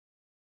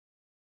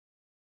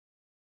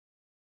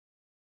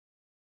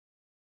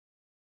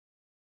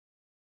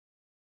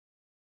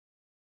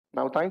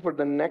Now time for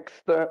the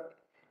next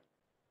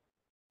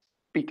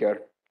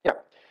speaker. Yeah.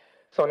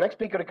 So next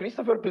speaker,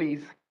 Christopher,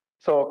 please.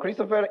 So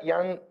Christopher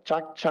Yan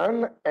Chak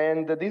Chan,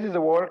 and this is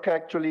a work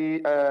actually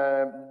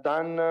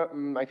done,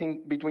 I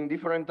think, between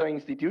different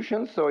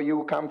institutions. So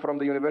you come from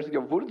the University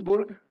of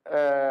Würzburg.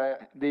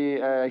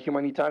 The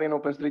Humanitarian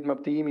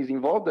OpenStreetMap team is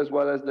involved, as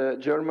well as the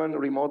German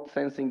Remote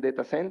Sensing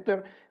Data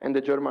Center and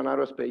the German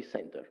Aerospace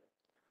Center.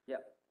 Yeah.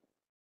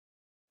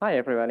 Hi,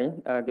 everybody.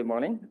 Good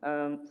morning.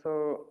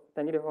 So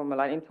thank you for my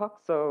lightning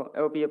talk. So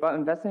it will be about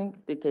investing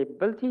the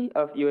capability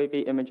of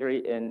UAV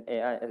imagery in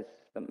AI as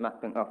the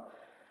mapping of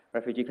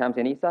refugee camps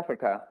in East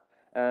Africa.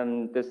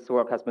 This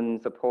work has been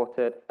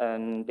supported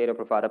and data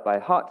provided by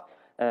HOT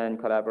and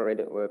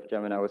collaborated with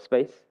German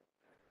Aerospace.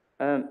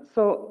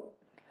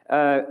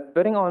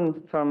 Building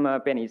on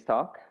from Benny's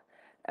talk,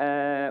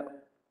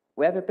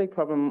 we have a big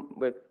problem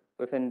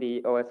within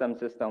the OSM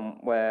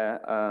system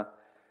where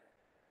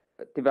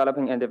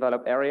developing and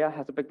developed area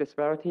has a big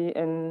disparity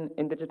in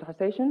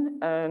digitization.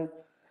 And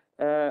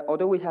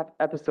although we have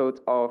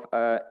episodes of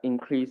net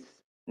increase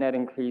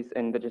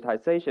in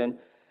digitization,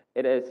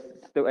 it is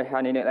still a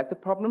highly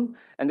neglected problem.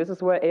 And this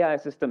is where AI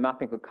assisted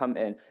mapping could come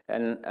in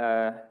and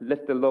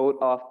lift the load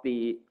off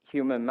the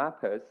human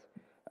mappers,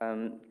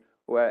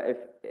 where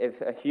if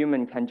a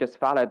human can just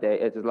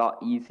validate, it's a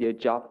lot easier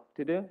job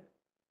to do.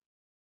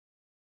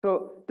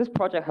 So this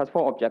project has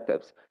 4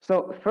 objectives.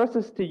 So first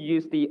is to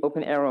use the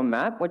OpenAero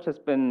map, which has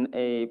been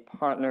a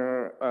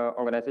partner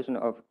organization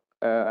of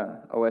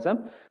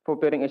OSM for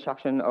building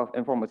extraction of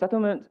informal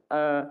settlements.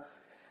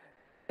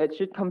 It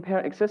should compare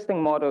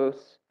existing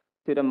models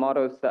to the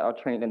models that are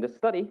trained in this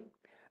study.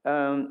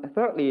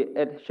 Thirdly,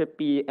 it should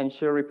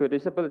ensure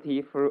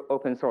reproducibility through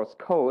open source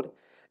code.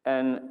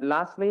 And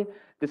lastly,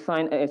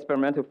 design an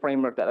experimental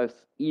framework that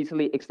is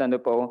easily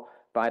extendable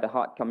by the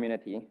HOT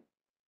community.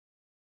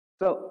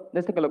 So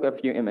let's take a look at a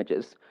few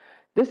images.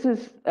 This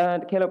is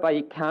the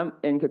Kelobai camp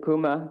in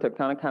Kakuma,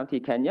 Turkana County,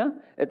 Kenya.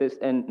 It is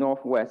in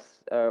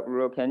northwest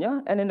rural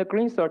Kenya. And in the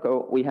green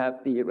circle, we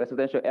have the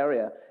residential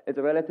area. It's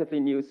a relatively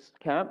new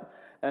camp.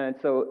 And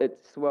so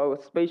it's well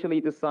spatially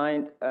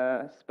designed,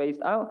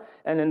 spaced out.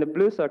 And in the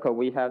blue circle,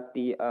 we have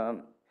the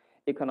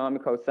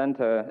economical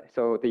center,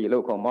 so the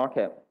local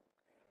market.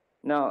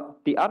 Now,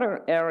 the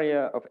other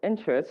area of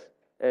interest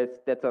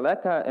is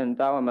Tetzeleka in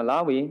Dawa,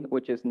 Malawi,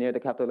 which is near the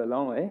capital,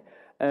 Lilongwe.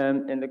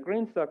 In the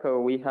green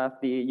circle, we have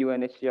the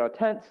UNHCR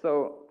tent,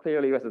 so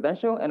clearly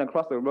residential. And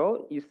across the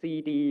road, you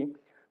see the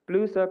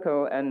blue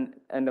circle and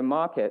the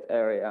market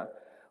area.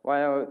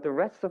 While the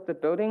rest of the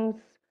buildings,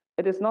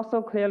 it is not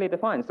so clearly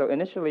defined. So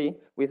initially,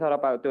 we thought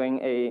about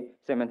doing a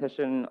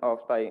segmentation of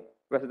like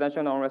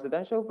residential,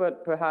 non-residential,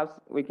 but perhaps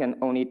we can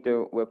only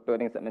do with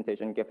building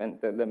segmentation given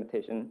the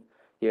limitation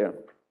here.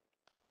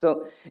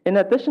 So in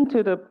addition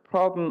to the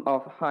problem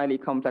of highly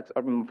complex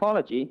urban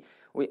morphology,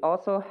 we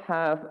also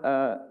have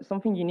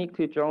something unique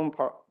to drone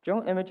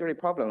imagery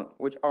problem,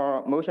 which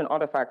are motion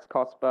artifacts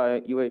caused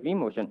by UAV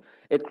motion.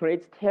 It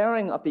creates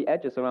tearing of the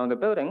edges around the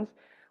buildings,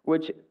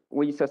 which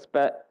we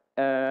suspect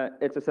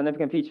it's a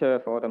significant feature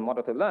for the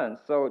model to learn.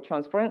 So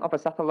transferring of a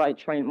satellite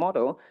trained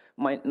model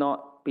might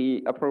not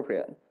be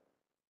appropriate.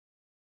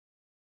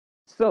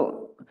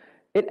 So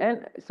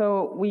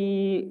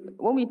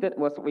what we did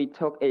was we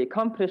took a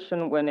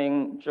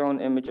competition-winning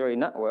drone imagery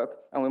network,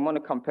 and we want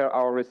to compare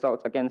our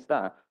results against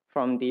that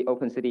from the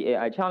Open City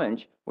AI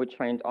Challenge, which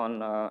trained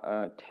on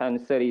 10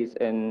 cities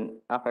in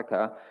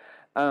Africa.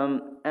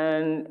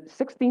 And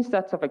 16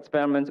 sets of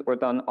experiments were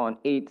done on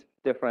 8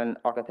 different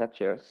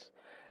architectures,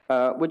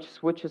 which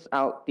switches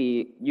out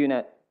the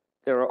unit.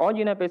 There are all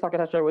unit-based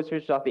architecture, which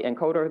switches out the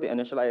encoder, the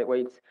initialized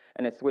weights,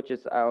 and it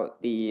switches out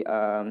the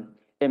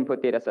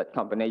input dataset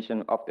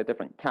combination of the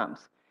different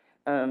camps.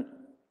 For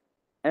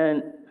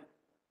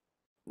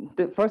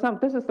example,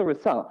 this is the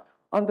result.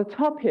 On the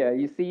top here,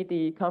 you see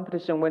the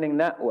competition-winning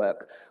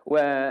network,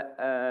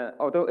 where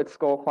although it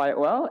scored quite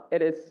well,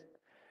 it is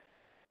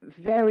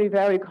very,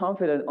 very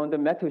confident on the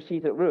metal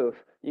sheeted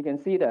roof. You can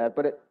see that,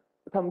 but it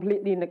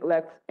completely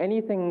neglects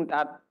anything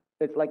that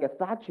is like a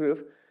thatch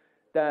roof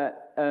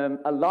that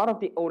a lot of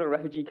the older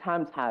refugee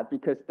camps have,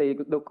 because they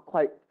look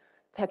quite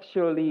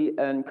texturally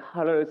and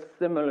colors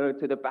similar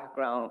to the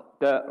background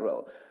dirt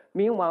road.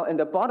 Meanwhile, in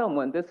the bottom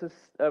one, this is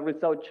a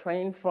result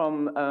trained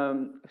from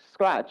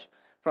scratch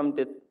from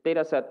the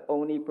data set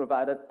only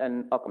provided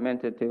and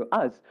augmented to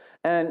us.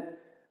 And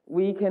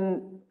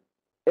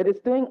it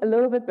is doing a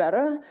little bit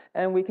better,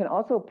 and we can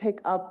also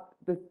pick up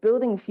the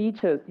building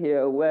features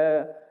here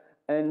where,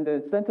 in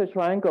the center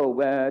triangle,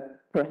 where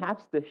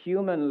perhaps the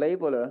human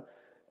labeler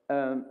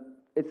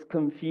is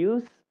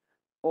confused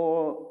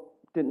or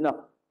did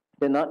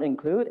not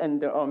include, and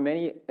there are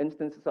many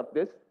instances of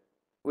this,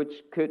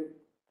 which could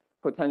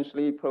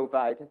potentially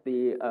provide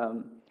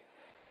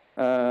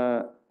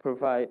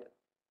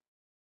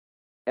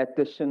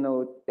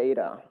additional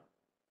data.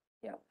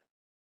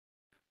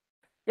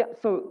 Yeah,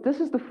 so this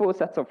is the full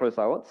set of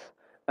results.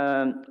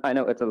 I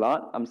know it's a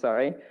lot, I'm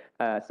sorry.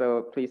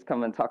 So please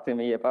come and talk to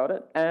me about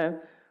it. And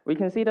we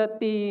can see that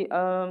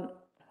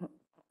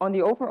on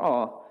the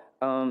overall,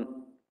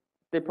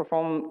 they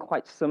perform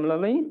quite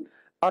similarly,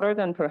 other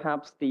than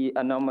perhaps the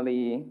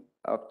anomaly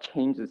of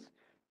changes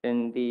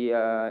in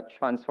the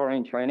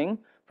transferring training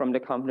from the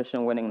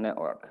competition winning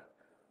network.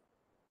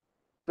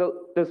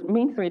 So the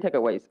main three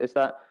takeaways is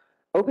that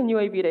open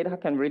UAV data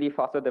can really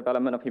foster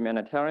development of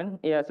humanitarian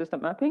AI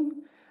system mapping.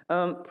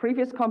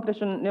 Previous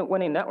competition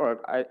winning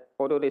network,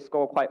 although they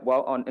score quite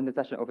well on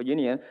intersection over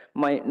union,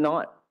 might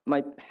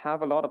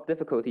have a lot of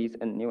difficulties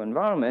in new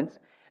environments,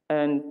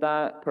 and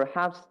that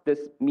perhaps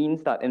this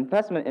means that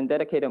investment in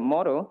dedicated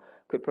model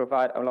could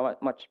provide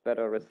much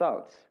better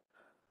results.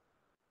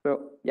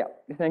 So yeah,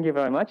 thank you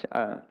very much.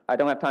 I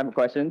don't have time for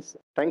questions.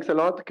 Thanks a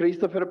lot,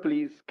 Christopher.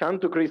 Please come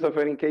to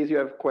Christopher in case you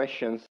have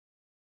questions.